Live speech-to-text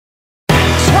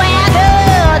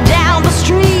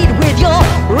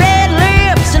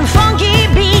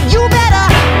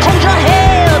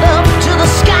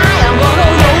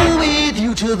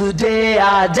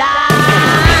die.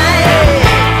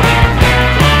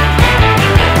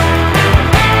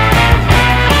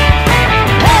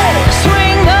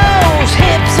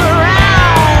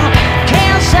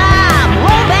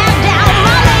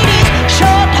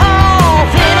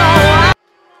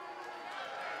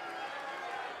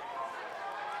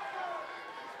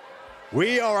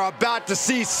 We are about to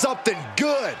see something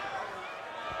good.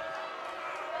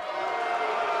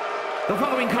 The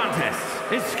following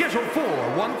contest is scheduled for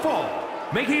one fall.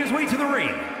 Making his way to the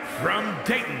ring from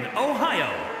Dayton, Ohio,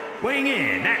 weighing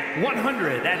in at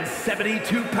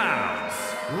 172 pounds,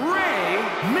 Trey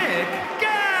Miguel!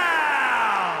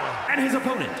 And his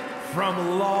opponent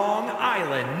from Long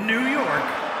Island, New York,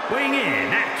 weighing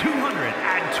in at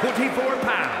 224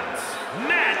 pounds,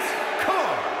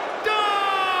 Cardona!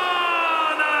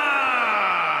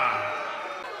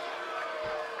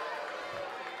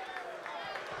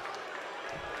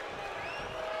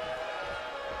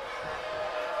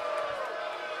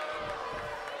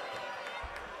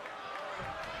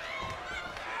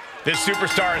 This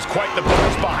superstar has quite the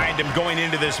buzz behind him going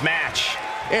into this match.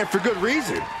 And for good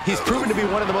reason. He's proven to be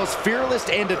one of the most fearless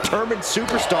and determined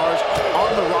superstars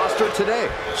on the roster today.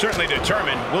 Certainly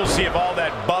determined. We'll see if all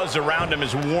that buzz around him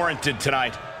is warranted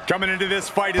tonight. Coming into this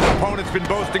fight, his opponent's been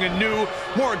boasting a new,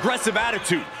 more aggressive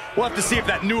attitude. We'll have to see if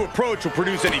that new approach will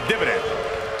produce any dividend.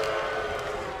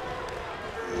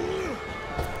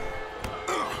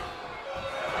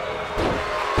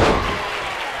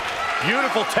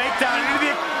 Beautiful takedown into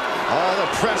the... All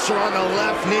the pressure on the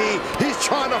left knee. He's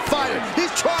trying to fight it. He's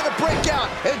trying to break out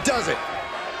and does it.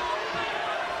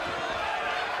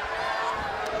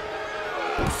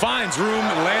 Finds room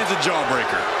and lands a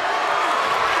jawbreaker.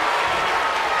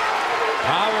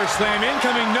 Power slam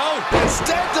incoming, no.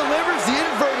 Instead delivers the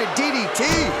inverted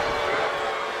DDT.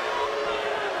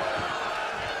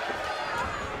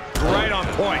 Right on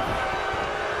point.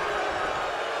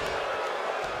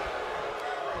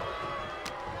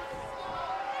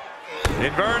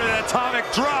 Inverted atomic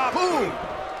drop. Boom.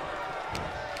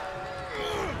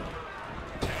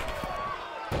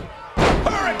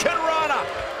 Cardona.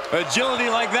 Agility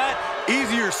like that,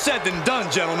 easier said than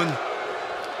done, gentlemen.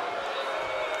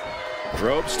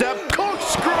 Rope step,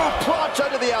 corkscrew, plunge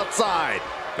under the outside.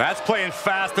 That's playing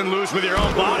fast and loose with your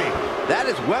own body. That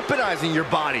is weaponizing your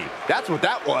body. That's what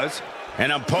that was.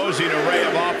 An imposing array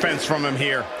of offense from him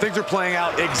here. Things are playing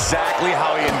out exactly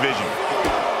how he envisioned.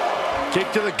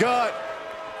 Kick to the gut.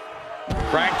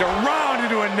 Cranked around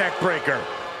into a neck breaker.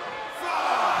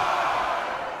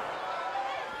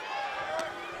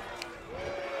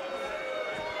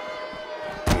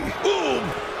 Boom.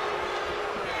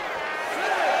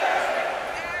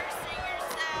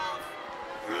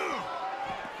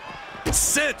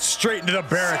 Sits straight into the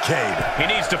barricade. He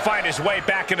needs to find his way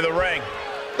back into the ring.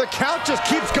 The count just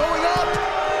keeps going up.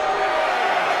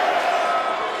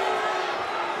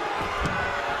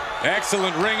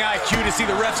 Excellent ring IQ to see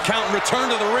the refs count and return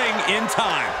to the ring in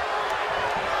time.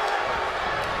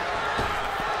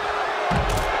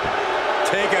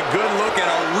 Take a good look at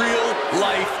a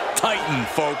real-life Titan,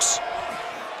 folks.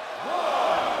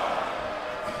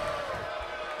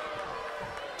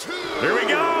 Here we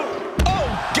go.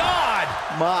 Oh, God.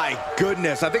 My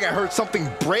goodness, I think I heard something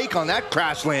break on that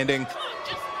crash landing.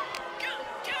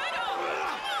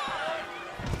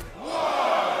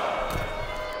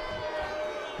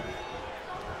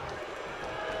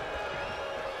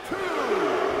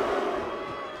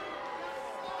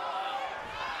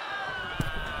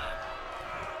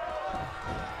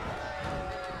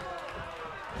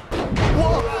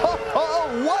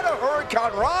 What a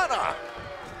Cardona!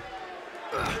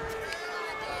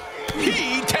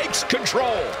 He takes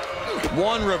control.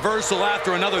 One reversal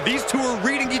after another. These two are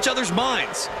reading each other's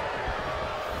minds.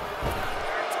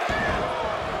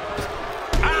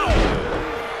 Ow!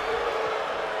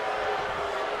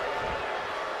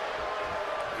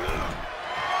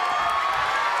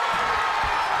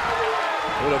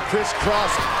 What a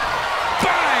crisscross.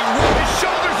 Bang! His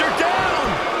shoulders are down!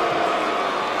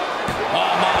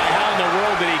 Oh, my, how in the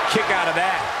world did he kick out of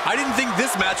that? I didn't think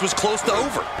this match was close to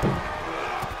over.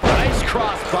 Nice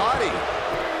cross body.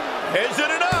 Is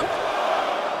it enough?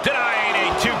 Denying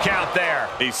a 2 count there.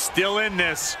 He's still in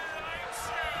this.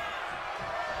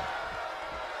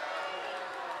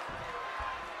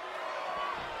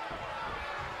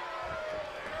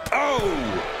 Oh!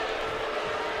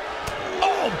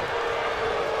 Oh!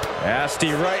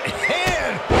 Nasty right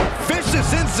hand.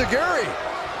 Vicious enziguri.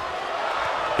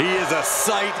 He is a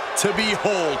sight to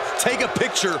behold. Take a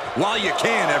picture while you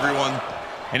can, everyone.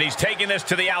 And he's taking this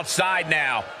to the outside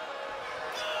now.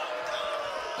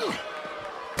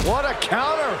 What a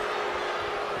counter.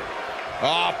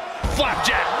 Oh,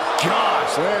 flapjack.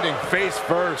 Gosh, landing face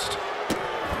first.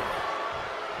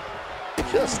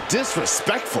 Just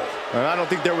disrespectful. And I don't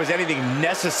think there was anything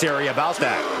necessary about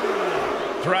that.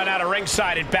 Thrown out of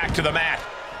ringside and back to the mat.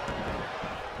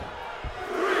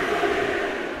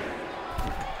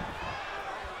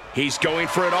 He's going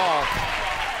for it all.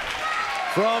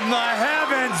 From the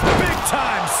heavens, big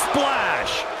time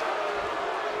splash.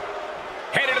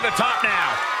 Headed to the top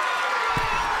now.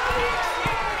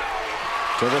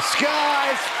 To the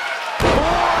skies.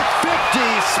 450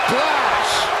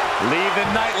 splash. Leave the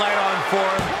nightlight on for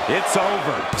him. It's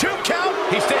over. 2 count.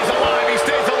 He stays alive. He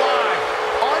stays alive.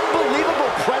 Unbelievable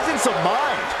presence of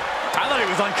mind. I thought he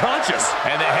was unconscious.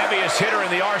 And the heaviest hitter in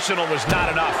the arsenal was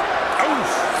not enough. Oof.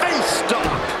 Face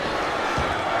stop.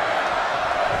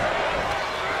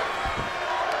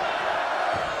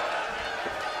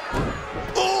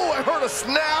 Oh, I heard a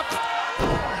snap.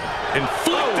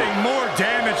 Inflicting more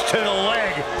damage to the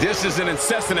leg. This is an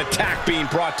incessant attack being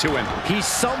brought to him. He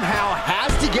somehow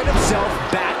has to get himself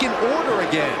back in order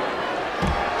again.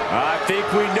 I think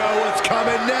we know what's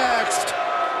coming next.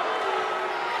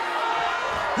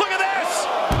 Look at this!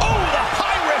 Oh, the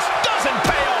high risk doesn't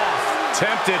pay off!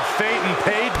 Tempted fate and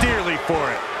paid dearly for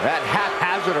it. That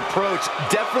haphazard approach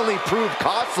definitely proved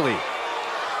costly.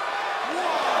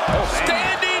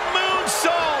 Standing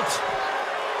moonsault!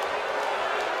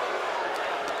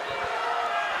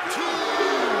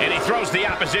 And he throws the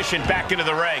opposition back into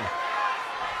the ring.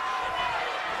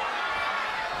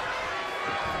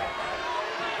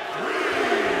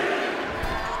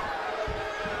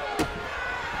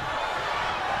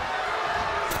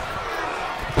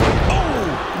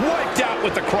 Oh, wiped out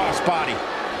with the crossbody.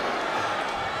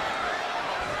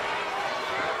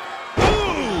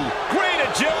 Ooh, great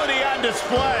agility on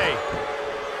display.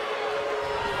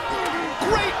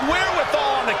 Great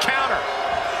wherewithal on the counter.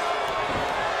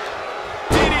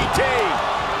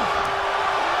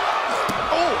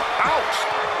 Oh, ouch.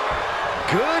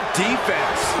 Good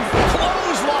defense.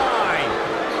 Clothesline.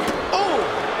 Oh.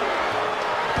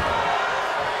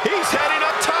 He's heading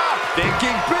up top.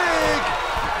 Thinking big.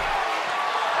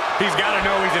 He's got to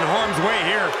know he's in harm's way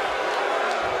here.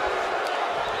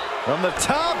 From the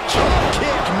top, drop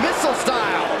kick, missile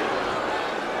style.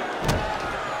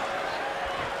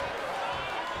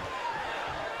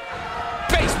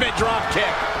 Basement drop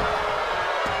kick.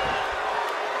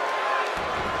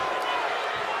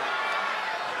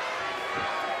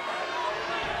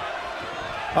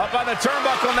 Up on the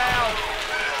turnbuckle now.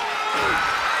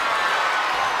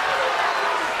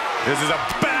 This is a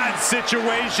bad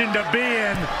situation to be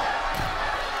in.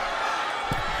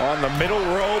 On the middle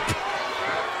rope.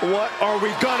 What are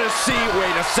we gonna see?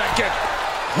 Wait a second.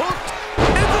 Hooked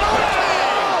into the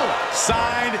ring.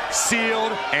 Signed,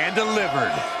 sealed, and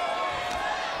delivered.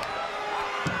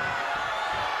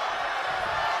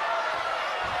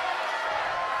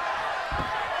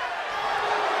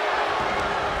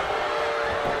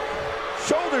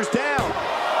 Shoulders down.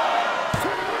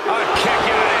 A kick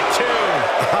out at 2.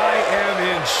 I am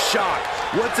in shock.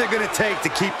 What's it gonna take to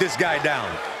keep this guy down?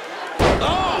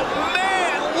 Oh,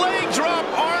 man! Leg drop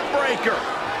arm breaker.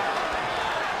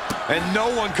 And no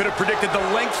one could have predicted the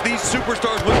lengths these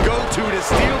superstars would go to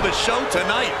steal the show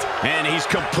tonight. And he's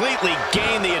completely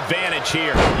gained the advantage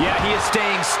here. Yeah, he is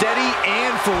staying steady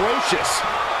and ferocious.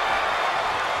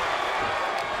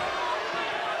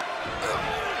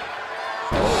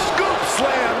 Scoop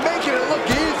slam, making it look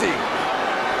easy.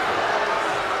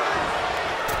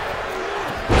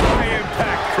 High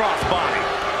impact crossbody.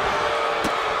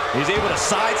 He's able to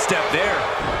sidestep there.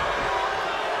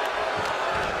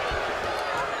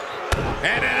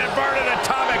 And an inverted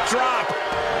atomic drop.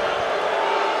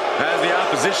 Has the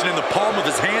opposition in the palm of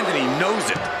his hand, and he knows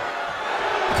it.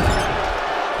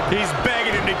 He's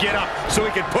begging him to get up so he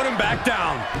can put him back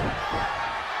down.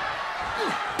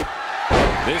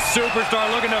 This superstar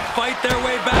looking to fight their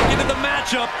way back into the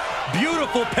matchup.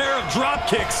 Beautiful pair of drop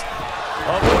kicks.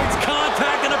 Avoids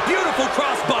contact and a beautiful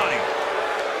crossbody.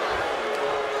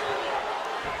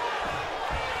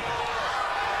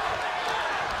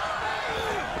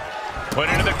 Put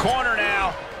into the corner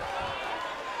now.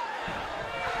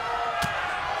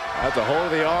 At the hold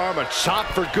of the arm, a chop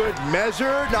for good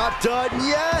measure. Not done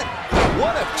yet.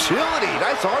 What agility.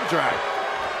 Nice arm drag.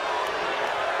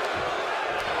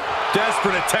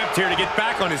 Desperate attempt here to get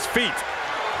back on his feet.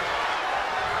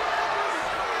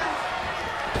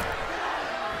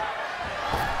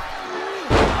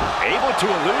 Able to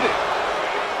elude it.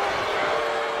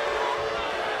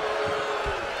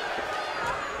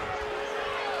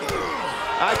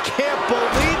 I can't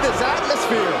believe this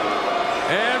atmosphere.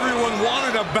 Everyone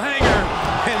wanted a banger,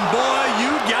 and boy,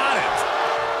 you got it.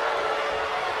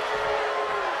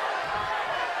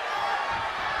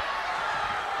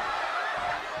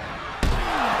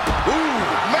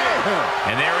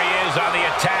 And there he is on the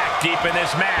attack deep in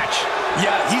this match.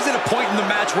 Yeah, he's at a point in the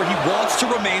match where he wants to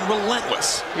remain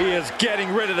relentless. He is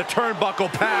getting rid of the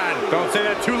turnbuckle pad. Don't say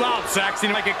that too loud, Saxon.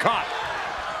 He might get caught.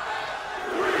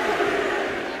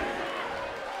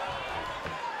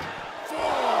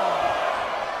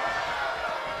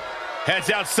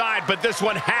 Heads outside, but this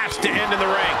one has to end in the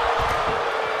ring.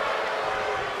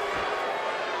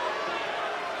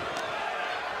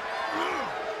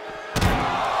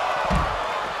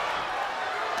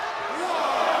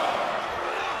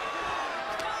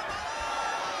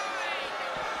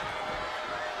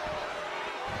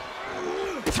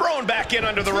 Thrown back in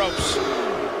under the ropes.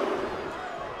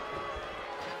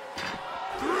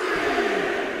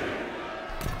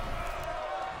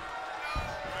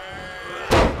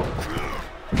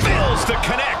 Fails to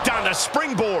connect on the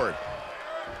springboard.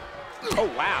 Oh,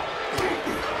 wow.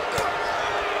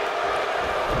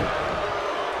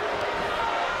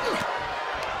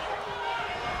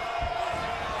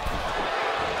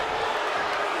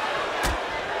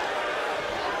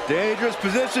 Dangerous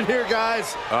position here,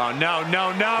 guys. Oh, no,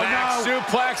 no, no, back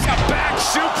suplex, a back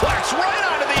suplex right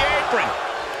onto the apron.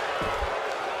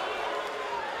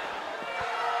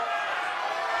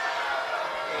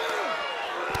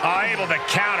 Able to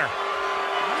counter.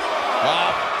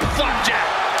 Flapjack.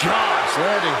 Gosh,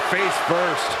 Landing face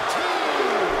first.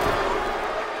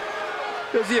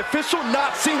 Does the official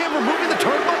not see him removing the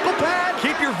turnbuckle pad?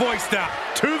 keep your voice down.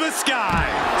 To the sky.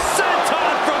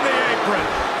 Senton from the apron.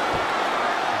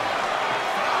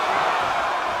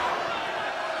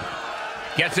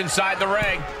 Gets inside the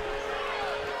ring.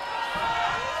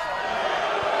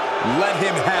 Let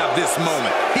him have this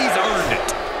moment. He's earned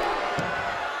it.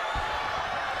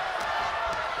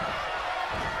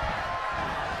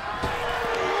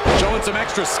 Showing some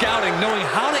extra scouting, knowing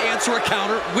how to answer a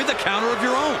counter with a counter of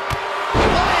your own.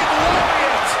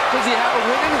 Does he have a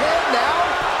win in hand now?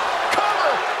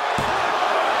 Cover!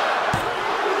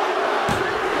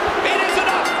 It is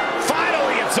enough.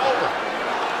 Finally, it's over.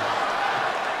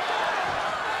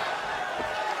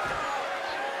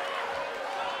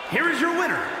 Here is your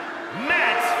winner,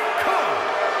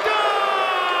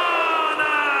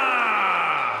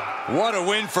 Cardona! What a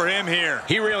win for him here.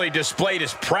 He really displayed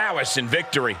his prowess in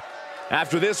victory.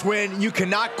 After this win, you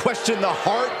cannot question the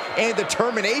heart and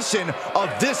determination of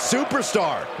this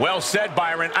superstar. Well said,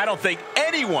 Byron. I don't think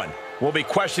anyone will be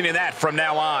questioning that from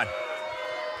now on.